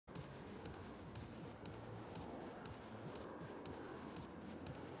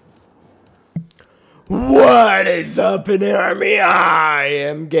What is up in the army? I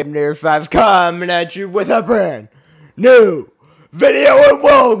am Gamer5 coming at you with a brand new video, and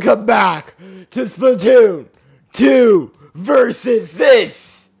welcome back to Splatoon 2 versus.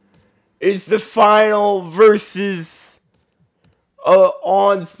 This is the final versus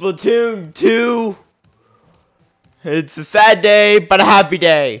on Splatoon 2. It's a sad day, but a happy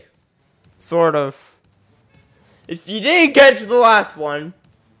day. Sort of. If you didn't catch the last one,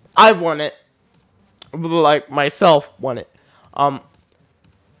 I won it. Like, myself won it.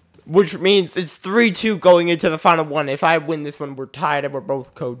 Which means it's 3-2 going into the final one. If I win this one, we're tied and we're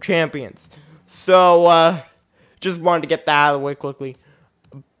both co-champions. So, just wanted to get that out of the way quickly.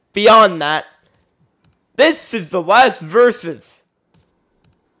 Beyond that, this is the last versus.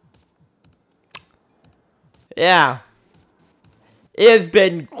 Yeah. It has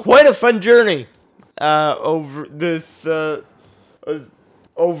been quite a fun journey, over this, over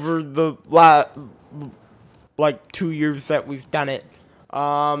the like 2 years that we've done it.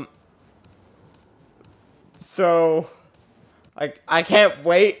 So I can't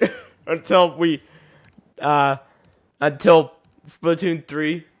wait until until Splatoon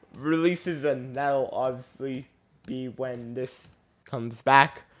 3 releases, and that'll obviously be when this comes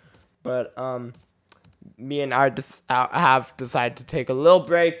back. But me and I just have decided to take a little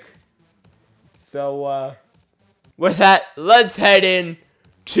break. So with that, let's head in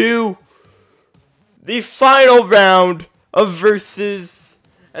to the final round of versus,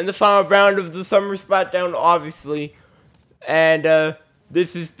 and the final round of the summer Splatdown, obviously. And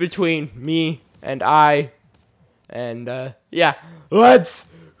this is between me and I. And yeah, let's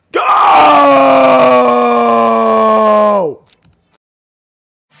go!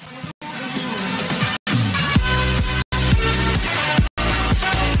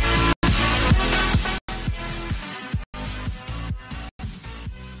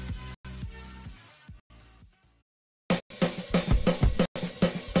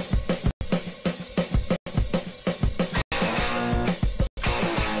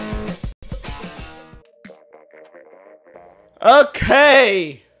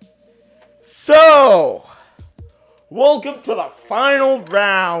 Okay, so welcome to the final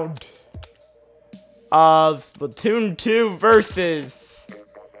round of Splatoon 2 versus.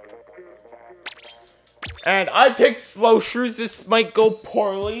 And I picked Slowshers. This might go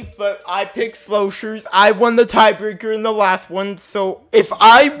poorly, but I picked Slowshers. I won the tiebreaker in the last one, so if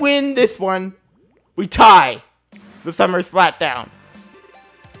I win this one, we tie the summer Splatdown.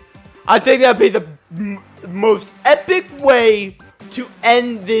 I think that'd be the most epic way to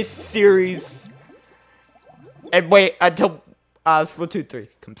end this series. And wait until Splatoon 3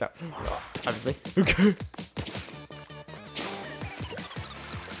 comes out, obviously. Okay.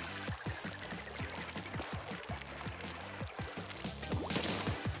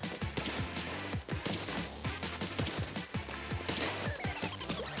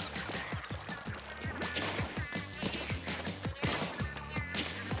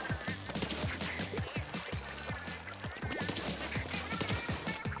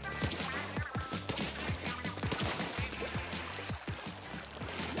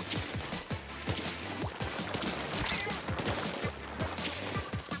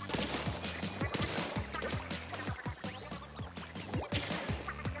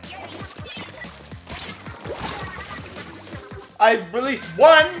 I released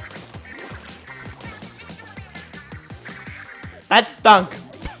one. That stunk.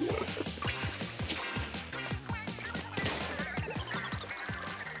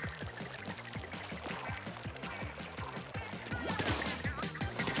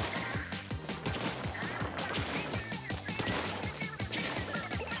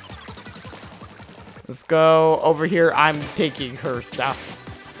 Let's go over here. I'm taking her stuff.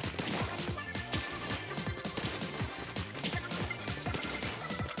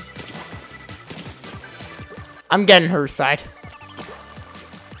 I'm getting her side.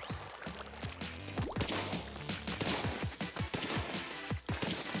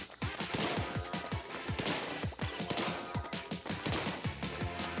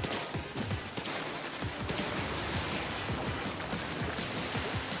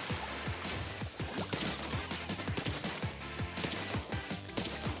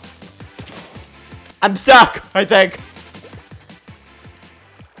 I'm stuck, I think.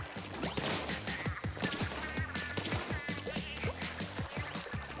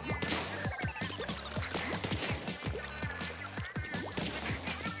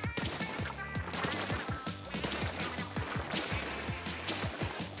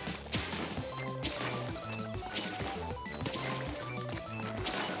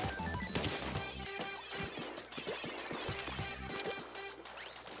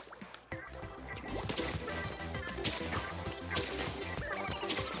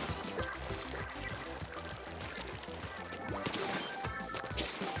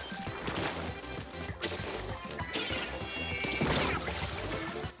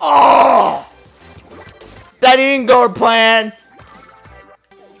 that didn't go to plan.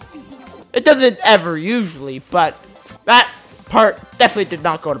 It doesn't ever usually, but that part definitely did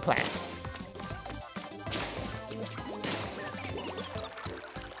not go to plan.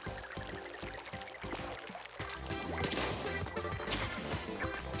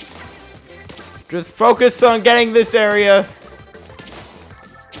 Just focus on getting this area.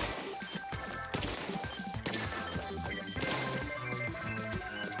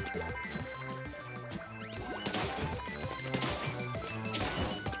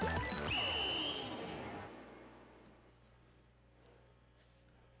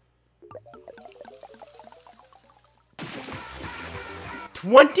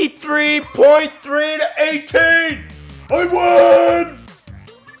 $23.3 to 18. I won!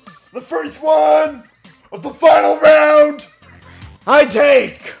 The first one of the final round. I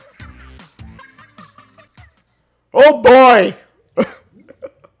take. Oh boy.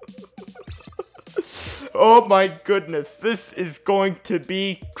 Oh my goodness. This is going to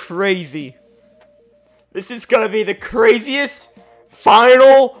be crazy. This is gonna be the craziest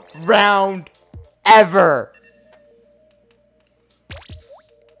final round ever.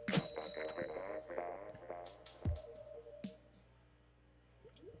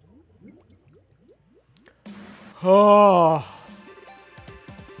 Oh.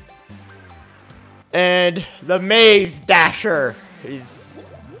 And the Maze Dasher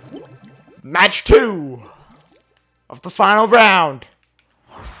is match 2 of the final round.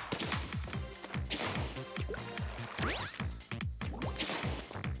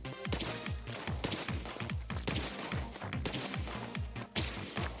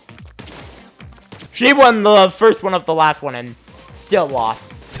 She won the first one of the last one and still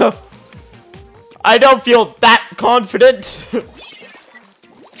lost. So I don't feel that confident.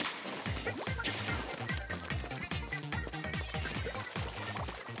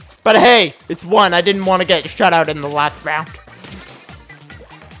 But hey, it's one. I didn't want to get shut out in the last round.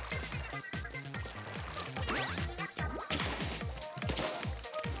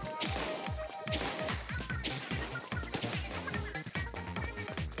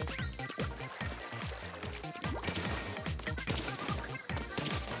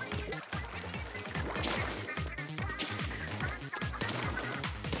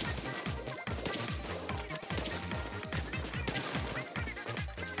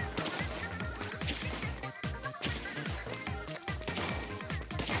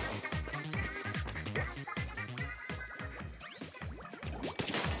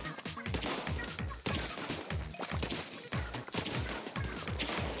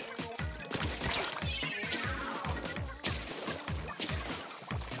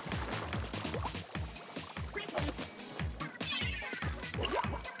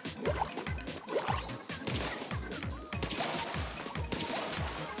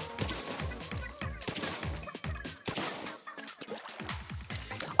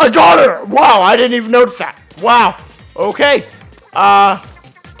 I got her! Wow, I didn't even notice that. Wow. Okay. Wow.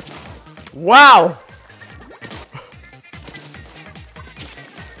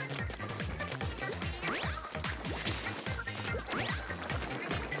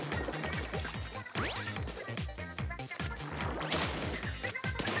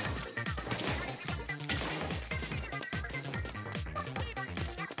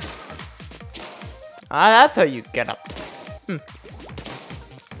 That's how you get up.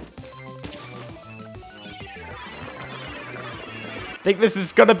 Think this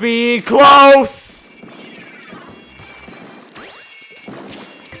is gonna be close.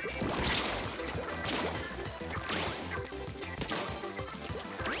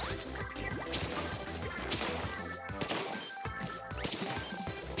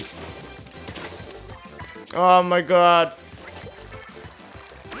 Oh my god.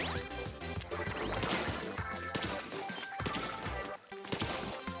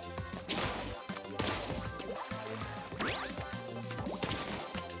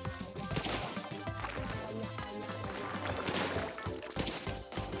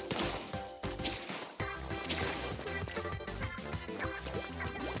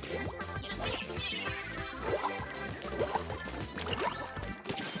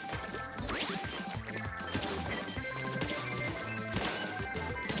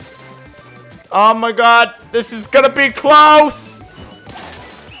 Oh my god, this is gonna be close!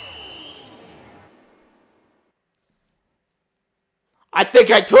 I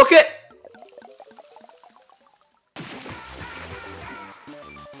think I took it!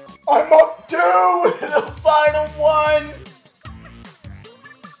 I'm up 2 in the final one!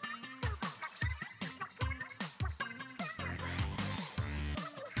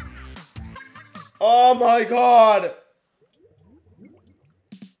 Oh my god!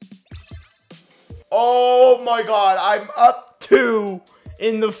 Oh my god, I'm up 2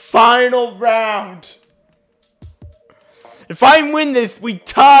 in the final round. If I win this, we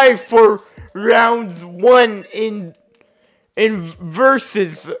tie for rounds 1 in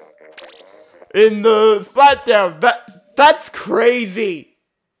versus in the Splatdown. That's crazy.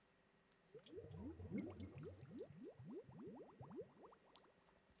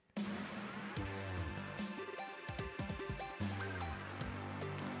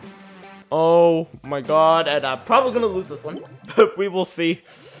 Oh my god, and I'm probably gonna lose this one, but we will see.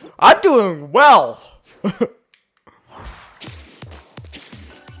 I'm doing well.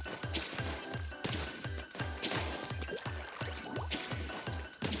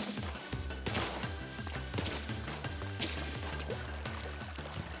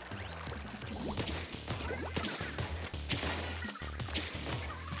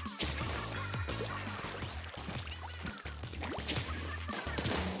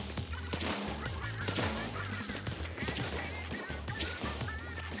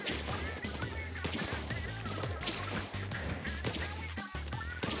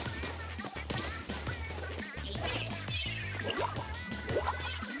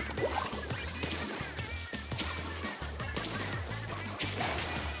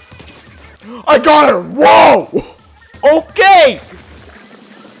 I got her! Whoa! Okay!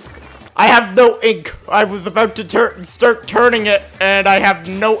 I have no ink. I was about to start turning it, and I have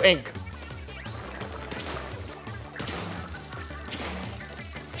no ink.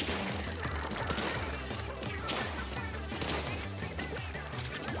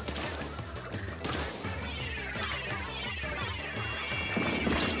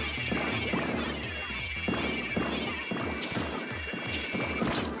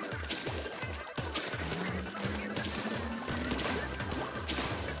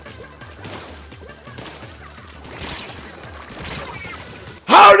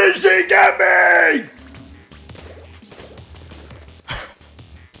 How did she get me?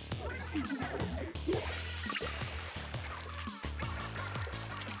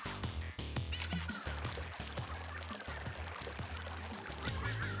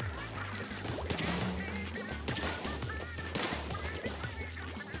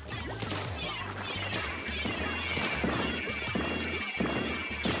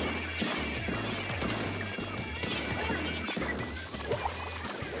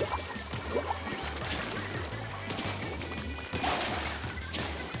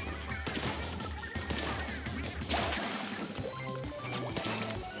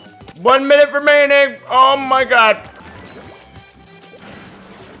 One minute remaining. Oh my god.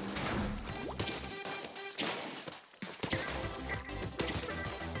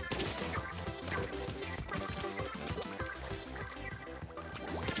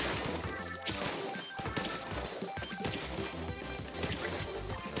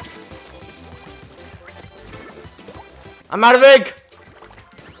 I'm out of ink.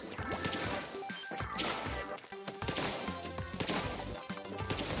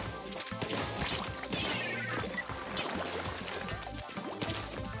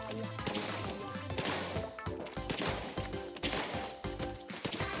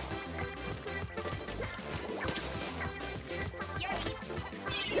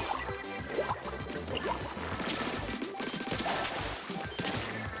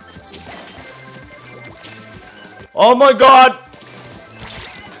 Oh my god!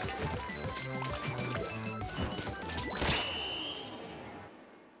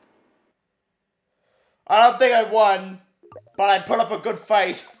 I don't think I won, but I put up a good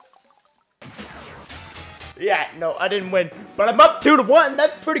fight. Yeah, no, I didn't win, but I'm up 2-1.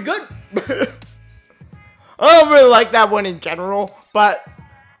 That's pretty good. I don't really like that one in general, but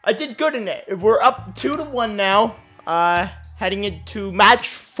I did good in it. We're up 2-1 now. Heading into match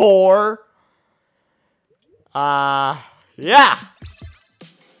 4. Yeah.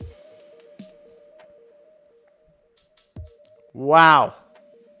 Wow.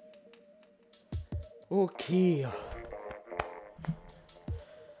 Okay.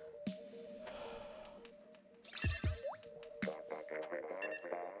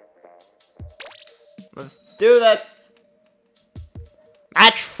 Let's do this.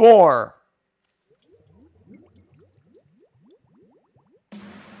 Match 4.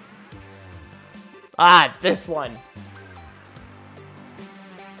 This one.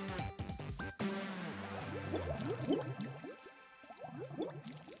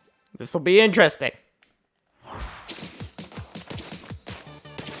 This will be interesting.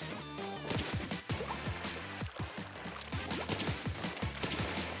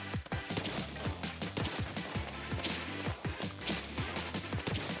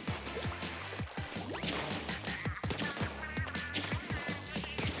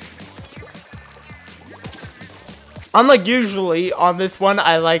 Unlike usually on this one,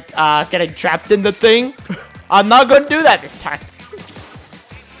 I like getting trapped in the thing. I'm not gonna do that this time.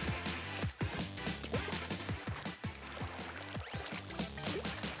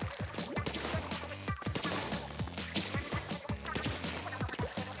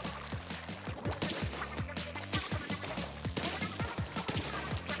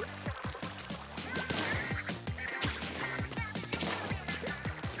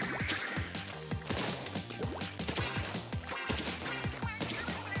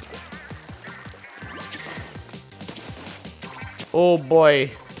 Oh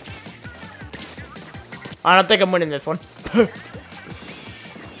boy. I don't think I'm winning this one.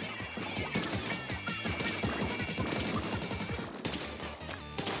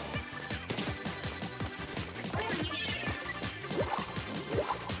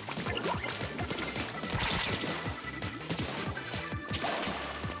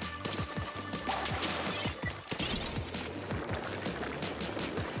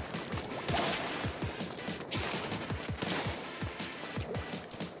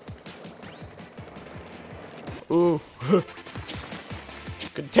 Ooh.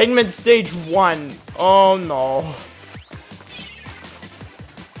 Containment stage 1. Oh no.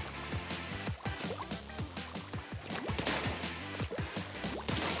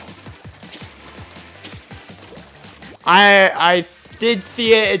 I did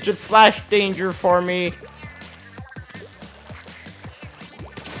see it. It just flashed danger for me.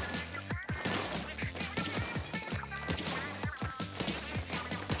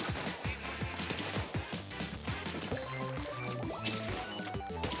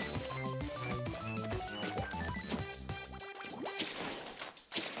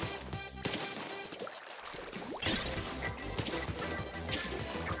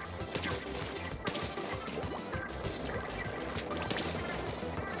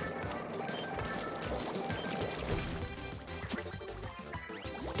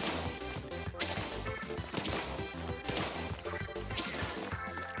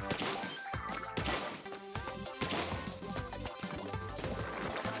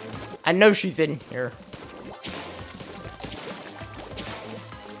 I know she's in here.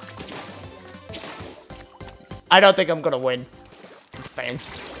 I don't think I'm gonna win. Just saying.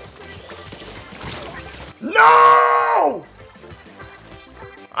 No!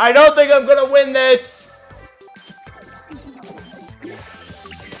 I don't think I'm gonna win this.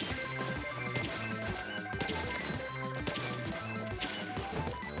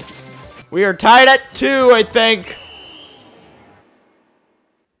 We are tied at 2, I think.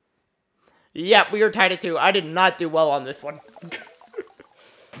 Yep, we are tied at 2. I did not do well on this one.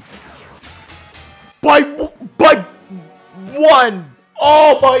 by 1!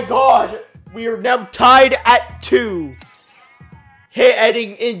 Oh my god! We are now tied at 2.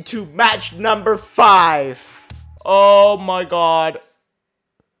 Heading into match number 5. Oh my god.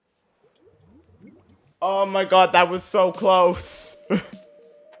 Oh my god, that was so close.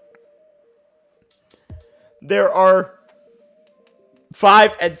 There are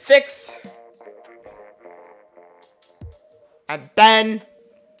 5 and 6. And then,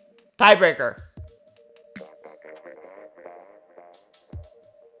 tiebreaker.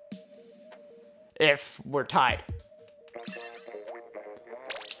 If we're tied.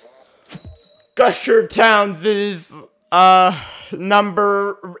 Gusher Towns is,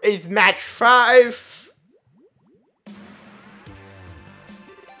 number is match 5.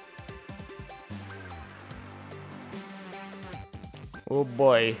 Oh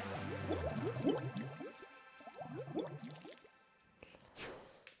boy.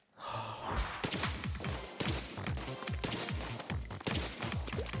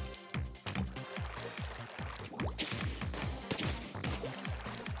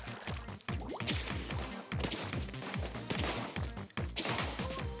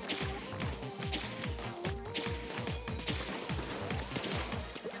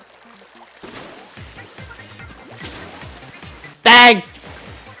 Dang!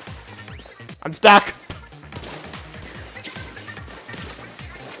 I'm stuck.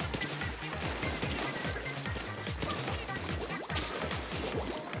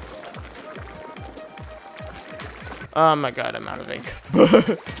 Oh my god, I'm out of ink.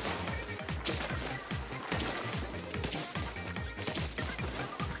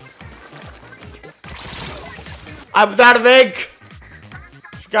 I was out of ink!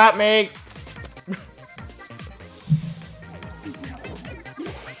 She got me.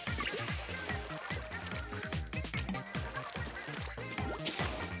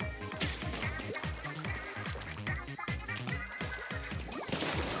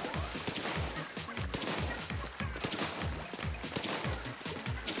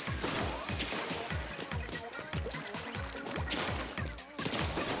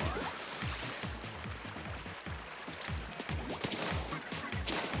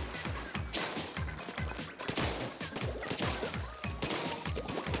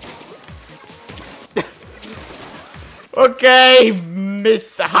 Okay,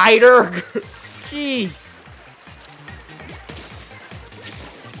 Miss Hyder. Jeez.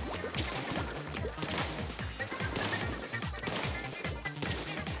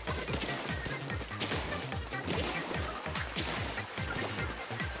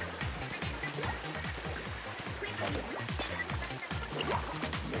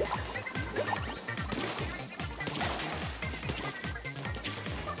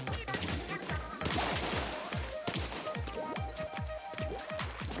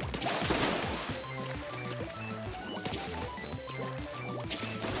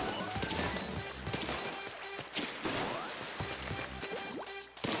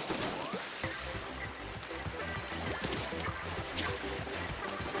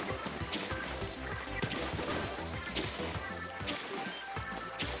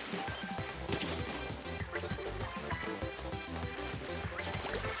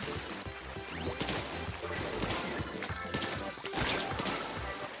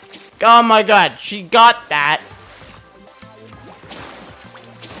 Oh my god, she got that.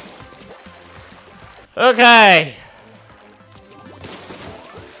 Okay.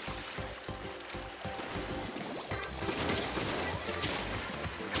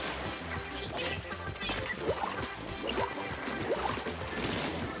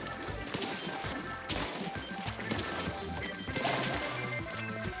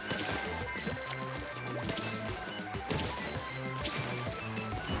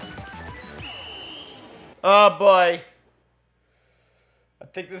 Oh boy. I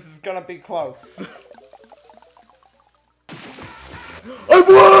think this is gonna be close. I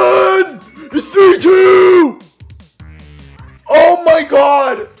won! It's 3-2! Oh my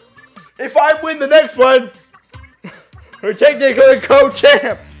god! If I win the next one, we're technically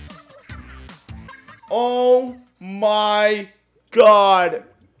co-champs! Oh my god!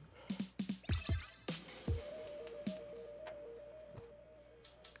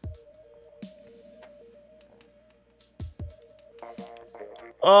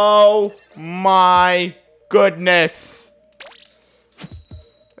 Oh my goodness.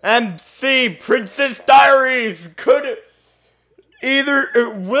 MC Princess Diaries could either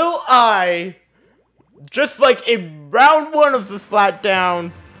will I, just like in round 1 of the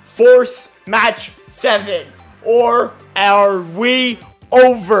Splatdown, force match 7, or are we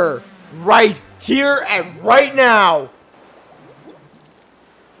over right here and right now?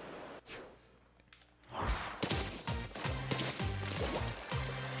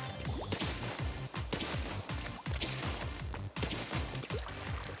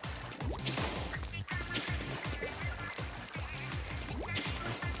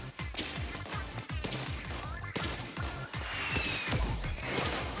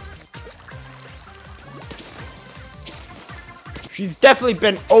 She's definitely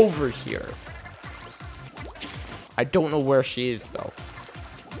been over here. I don't know where she is, though.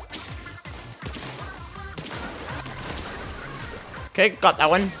 Okay, got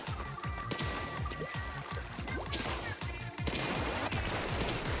that one.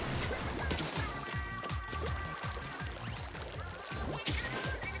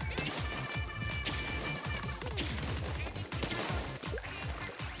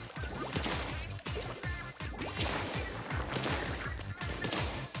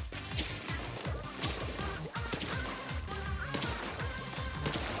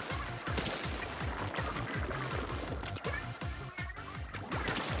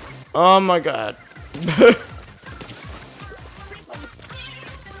 Oh my god.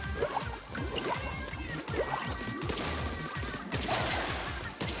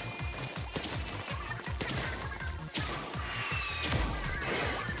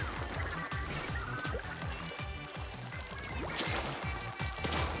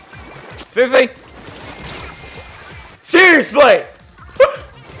 Seriously? Seriously?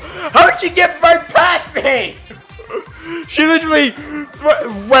 How did she get right past me? She literally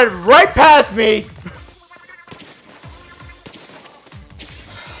went right past me.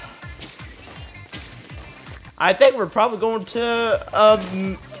 I think we're probably going to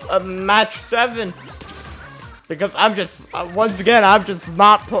a match 7 because I'm just once again I'm just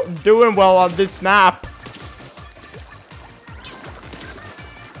not doing well on this map.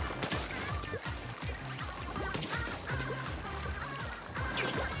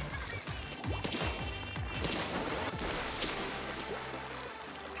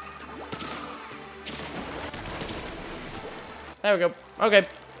 There we go. Okay.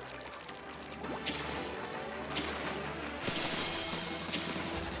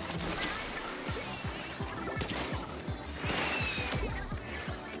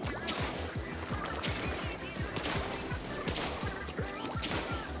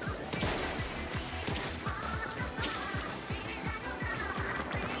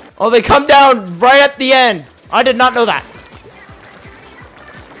 Oh, they come down right at the end. I did not know that.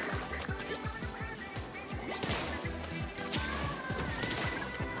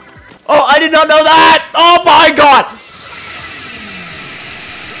 Oh, I did not know that. Oh my god.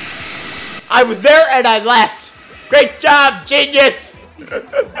 I was there and I left. Great job, genius.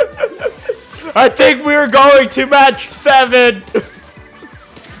 I think we're going to match 7.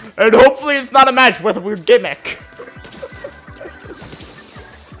 And hopefully it's not a match with a weird gimmick.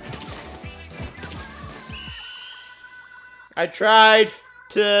 I tried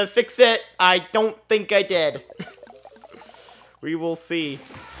to fix it. I don't think I did. We will see.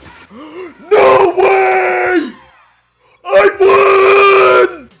 No way! I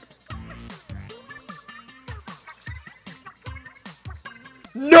won!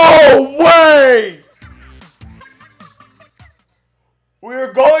 No way!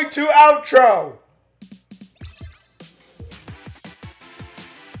 We're going to outro.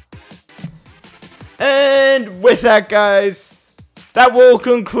 And with that, guys, that will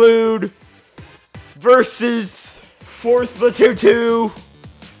conclude versus for Splatoon 2.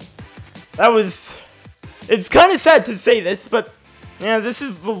 It's kind of sad to say this, but yeah, this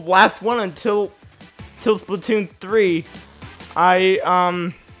is the last one until Splatoon 3.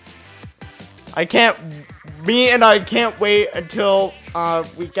 I can't wait until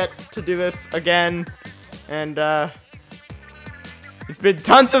we get to do this again, and it's been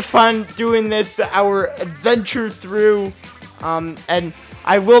tons of fun doing this, our adventure through, and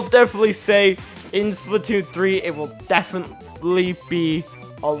I will definitely say in Splatoon 3 it will definitely be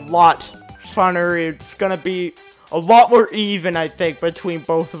a lot funner. It's gonna be a lot more even, I think, between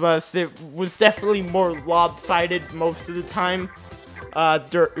both of us. It was definitely more lopsided most of the time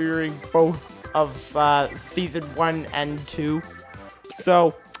during both of Season 1 and 2.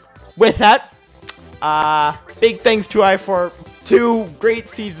 So, with that, big thanks to I for 2 great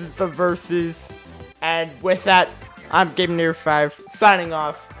seasons of Versus. And with that, I'm GameNear5 signing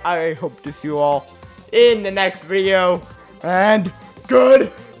off. I hope to see you all in the next video. And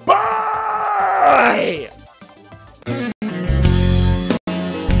goodbye!